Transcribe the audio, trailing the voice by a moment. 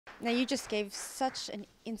Now, you just gave such an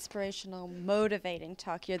inspirational, motivating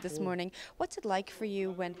talk here this morning. What's it like for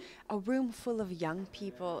you when a room full of young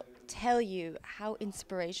people tell you how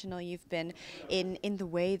inspirational you've been in the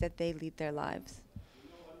way that they lead their lives?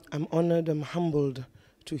 I'm honored, I'm humbled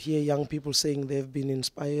to hear young people saying they've been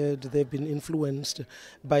inspired, they've been influenced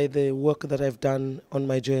by the work that I've done on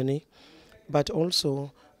my journey. But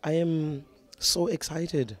also, I am so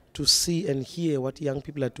excited to see and hear what young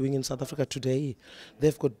people are doing in South Africa today.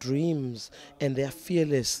 They've got dreams and they are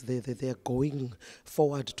fearless. They are going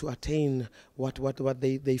forward to attain what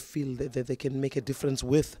they feel that they can make a difference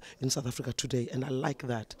with in South Africa today. And I like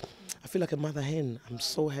that. I feel like a mother hen. I'm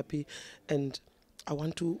so happy, and I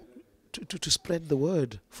want to spread the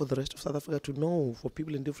word for the rest of South Africa to know, for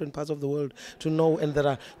people in different parts of the world to know, and there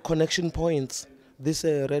are connection points. This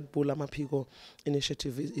Red Bull Amaphiko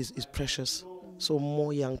initiative is precious. So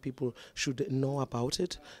more young people should know about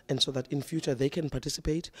it, and so that in future they can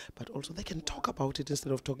participate, but also they can talk about it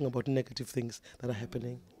instead of talking about negative things that are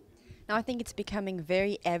happening. Now, I think it's becoming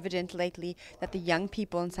very evident lately that the young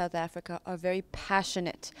people in South Africa are very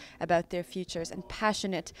passionate about their futures and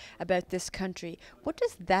passionate about this country. What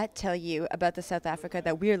does that tell you about the South Africa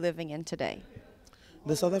that we're living in today?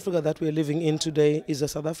 The South Africa that we're living in today is a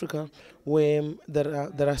South Africa where there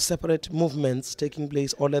are separate movements taking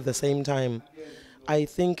place all at the same time. I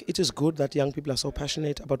think it is good that young people are so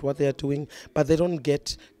passionate about what they are doing, but they don't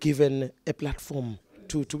get given a platform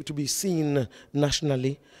to be seen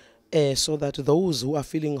nationally. So that those who are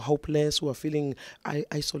feeling hopeless, who are feeling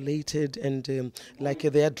isolated, and like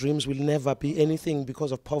their dreams will never be anything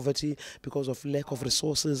because of poverty, because of lack of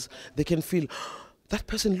resources, they can feel, that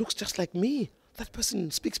person looks just like me. That person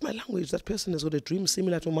speaks my language. That person has got a dream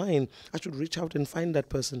similar to mine. I should reach out and find that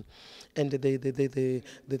person. And the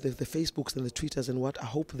Facebooks and the Twitters and what, I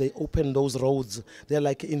hope they open those roads. They're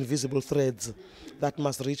like invisible threads that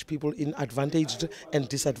must reach people in advantaged and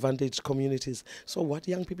disadvantaged communities. So what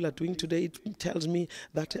young people are doing today, it tells me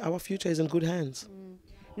that our future is in good hands.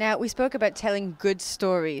 Now, we spoke about telling good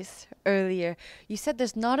stories earlier. You said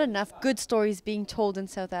there's not enough good stories being told in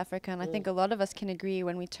South Africa, and I think a lot of us can agree.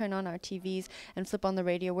 When we turn on our TVs and flip on the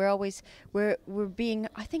radio, we're being,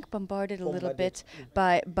 I think, bombarded a little bit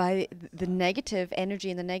by the negative energy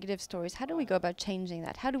and the negative stories. How do we go about changing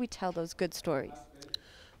that? How do we tell those good stories?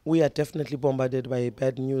 We are definitely bombarded by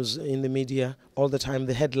bad news in the media all the time.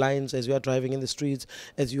 The headlines as you are driving in the streets,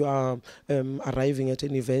 as you are arriving at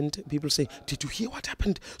an event, people say, did you hear what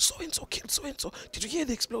happened? So-and-so killed so-and-so. Did you hear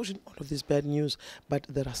the explosion? All of this bad news. But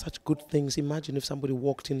there are such good things. Imagine if somebody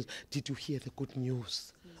walked in, did you hear the good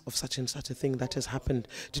news of such and such a thing that has happened?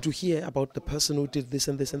 Did you hear about the person who did this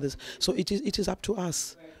and this and this? So it is up to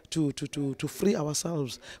us to free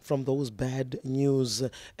ourselves from those bad news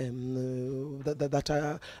that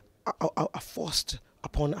are forced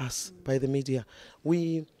upon us by the media.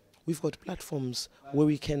 We've got platforms where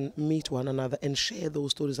we can meet one another and share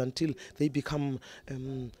those stories until they become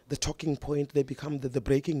the talking point, they become the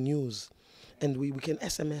breaking news. And we can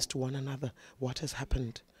SMS to one another what has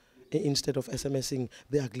happened instead of SMSing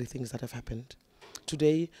the ugly things that have happened.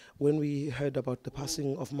 Today, when we heard about the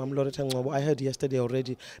passing of Mam Loretta Ngcobo, I heard yesterday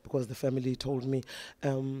already because the family told me,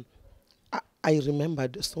 I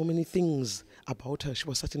remembered so many things about her. She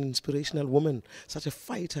was such an inspirational woman, such a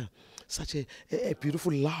fighter, such a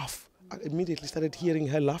beautiful laugh. I immediately started hearing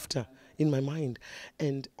her laughter in my mind.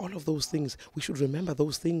 And all of those things, we should remember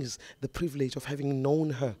those things, the privilege of having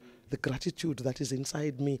known her, the gratitude that is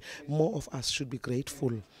inside me. More of us should be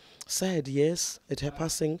grateful. Sad, yes, at her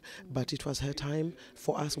passing, but it was her time.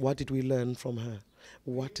 For us, what did we learn from her?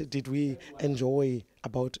 What did we enjoy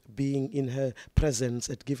about being in her presence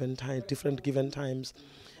at different given times?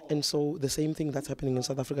 And so the same thing that's happening in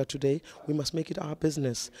South Africa today, we must make it our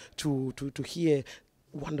business to hear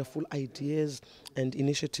wonderful ideas and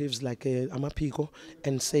initiatives like Amaphiko,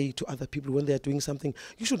 and say to other people when they are doing something,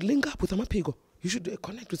 you should link up with Amaphiko. You should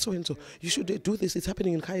connect with so-and-so. You should do this. It's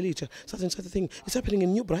happening in Khayelitsha. Such and such a thing. It's happening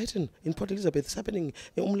in New Brighton, in Port Elizabeth. It's happening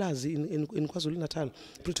in Umlazi, in KwaZulu-Natal,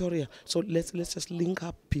 Pretoria. So let's just link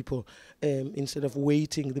up people instead of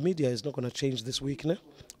waiting. The media is not going to change this week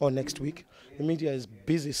or next week. The media is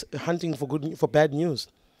busy hunting for bad news.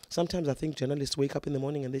 Sometimes I think journalists wake up in the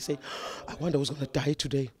morning and they say, I wonder who's going to die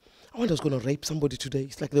today. I wonder who's going to rape somebody today.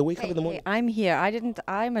 It's like they wake up in the morning. I'm here.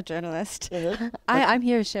 I'm a journalist. I'm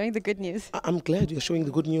here sharing the good news. I'm glad you're showing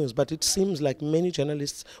the good news, but it seems like many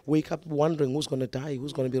journalists wake up wondering who's going to die,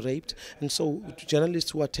 who's going to be raped. And so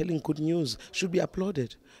journalists who are telling good news should be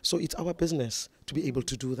applauded. So it's our business to be able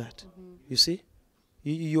to do that. You see?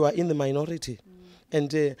 You are in the minority.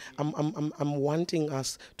 And I'm wanting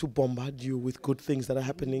us to bombard you with good things that are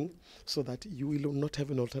happening so that you will not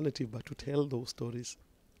have an alternative but to tell those stories.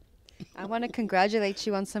 I want to congratulate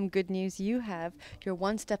you on some good news you have. You're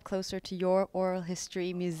one step closer to your oral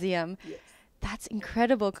history museum. Yes. That's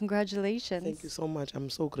incredible. Congratulations. Thank you so much. I'm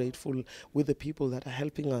so grateful with the people that are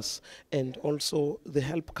helping us. And also the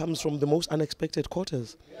help comes from the most unexpected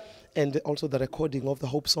quarters. And also the recording of the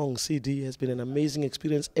Hope Song CD has been an amazing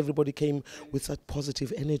experience. Everybody came with such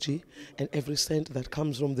positive energy, and every cent that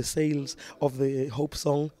comes from the sales of the Hope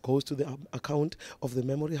Song goes to the account of the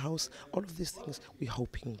Memory House. All of these things, we're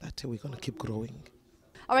hoping that we're going to keep growing.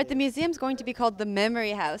 All right, the museum's going to be called the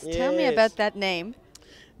Memory House. Tell me Yes. about that name.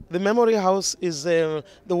 The Memory House is the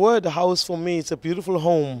word house for me. It's a beautiful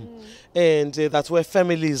home, and that's where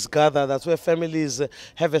families gather. That's where families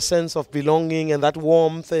have a sense of belonging and that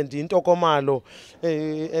warmth and intokomalo,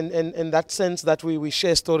 and that sense that we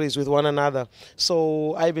share stories with one another.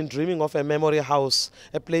 So I've been dreaming of a memory house,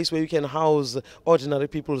 a place where you can house ordinary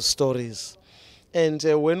people's stories. And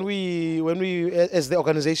when we, as the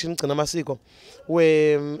organization Gcina Mhlophe,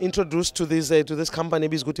 were introduced to this company,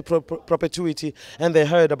 Bizguti Perpetuity, and they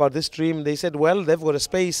heard about this dream, they said, well, they've got a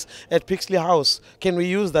space at Pixley House. Can we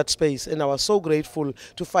use that space? And I was so grateful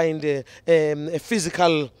to find a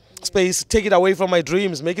physical space, take it away from my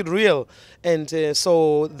dreams, make it real. And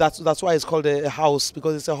so that's why it's called a house,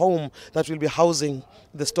 because it's a home that will be housing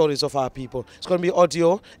the stories of our people. It's going to be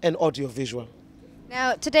audio and audio visual.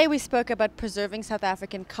 Now, today we spoke about preserving South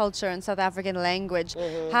African culture and South African language.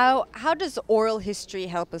 How does oral history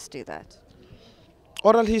help us do that?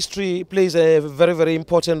 Oral history plays a very, very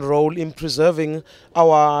important role in preserving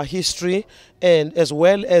our history, and as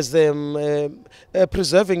well as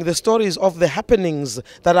preserving the stories of the happenings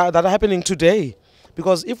that are happening today.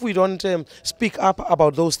 Because if we don't speak up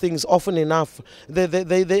about those things often enough,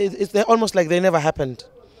 they're almost like they never happened.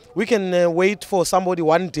 We can wait for somebody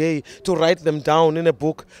one day to write them down in a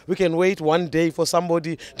book. We can wait one day for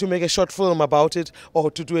somebody to make a short film about it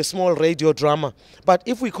or to do a small radio drama. But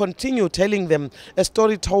if we continue telling them, a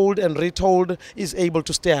story told and retold is able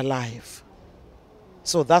to stay alive.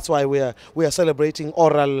 So that's why we are celebrating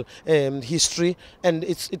oral history, and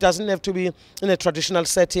it doesn't have to be in a traditional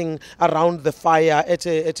setting around the fire at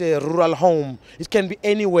a rural home. It can be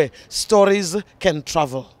anywhere. Stories can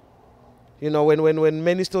travel. You know, when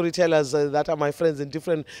many storytellers that are my friends in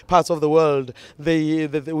different parts of the world, we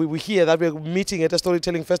hear that we're meeting at a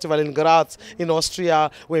storytelling festival in Graz, in Austria,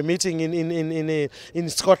 we're meeting in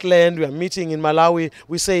Scotland, we're meeting in Malawi.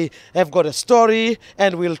 We say, I've got a story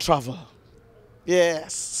and we'll travel.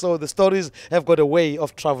 Yes, so the stories have got a way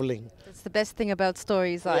of traveling. That's the best thing about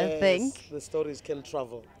stories, I think. The stories can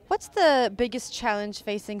travel. What's the biggest challenge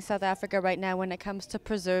facing South Africa right now when it comes to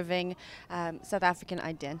preserving South African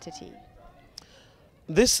identity?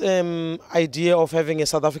 This idea of having a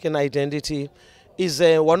South African identity is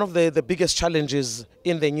one of the biggest challenges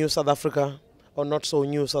in the new South Africa, or not so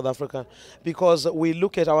new South Africa, because we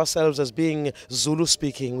look at ourselves as being Zulu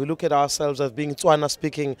speaking, we look at ourselves as being Tswana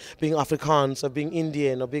speaking, being Afrikaans, or being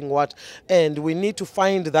Indian, or being what, and we need to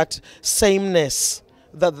find that sameness,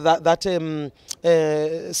 that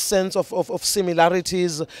sense of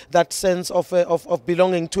similarities, that sense of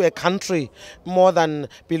belonging to a country more than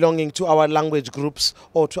belonging to our language groups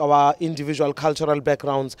or to our individual cultural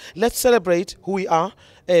backgrounds. Let's celebrate who we are,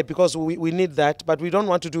 because we need that, but we don't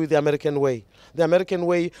want to do it the American way. The American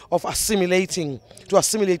way of assimilating, to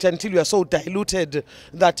assimilate until you are so diluted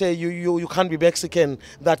that you can't be Mexican,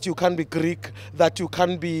 that you can't be Greek, that you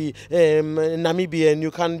can't be Namibian,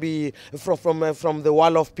 you can't be from the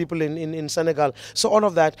wall of people in Senegal. So all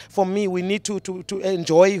of that, for me, we need to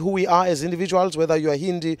enjoy who we are as individuals, whether you are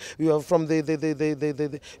Hindi, you are from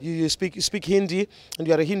you speak Hindi and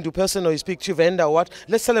you are a Hindu person, or you speak Chivenda or what.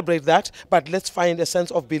 Let's celebrate that, but let's find a sense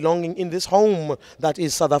of belonging in this home that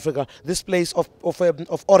is South Africa, this place of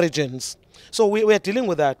origins. So we are dealing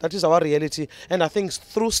with that. That is our reality. And I think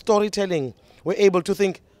through storytelling, we're able to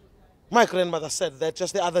think, my grandmother said that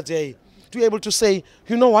just the other day, to be able to say,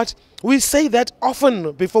 you know what, we say that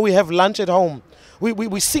often before we have lunch at home.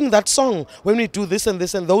 We sing that song when we do this, and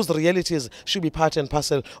those realities should be part and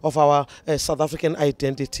parcel of our South African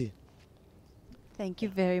identity. Thank you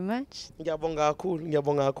very much. Ngiyabonga kakhulu,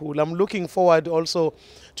 ngiyabonga kakhulu. I'm looking forward also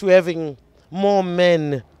to having more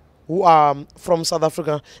men who are from South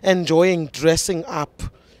Africa enjoying dressing up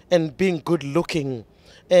and being good looking.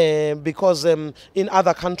 Because in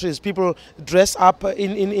other countries people dress up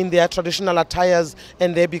in their traditional attires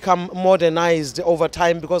and they become modernized over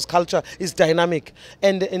time because culture is dynamic.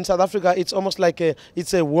 And in South Africa it's almost like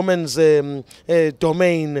it's a woman's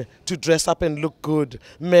domain to dress up and look good.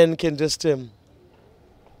 Men can just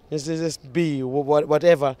Just be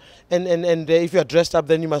whatever. And if you're dressed up,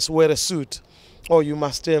 then you must wear a suit. Or you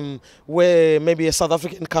must wear maybe a South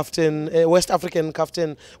African kaftan, a West African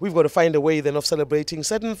kaftan. We've got to find a way then of celebrating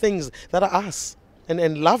certain things that are us.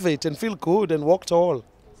 And love it and feel good and walk tall.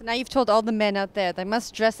 So now you've told all the men out there they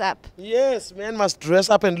must dress up. Yes, men must dress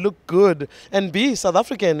up and look good and be South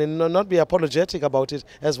African and not be apologetic about it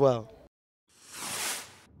as well.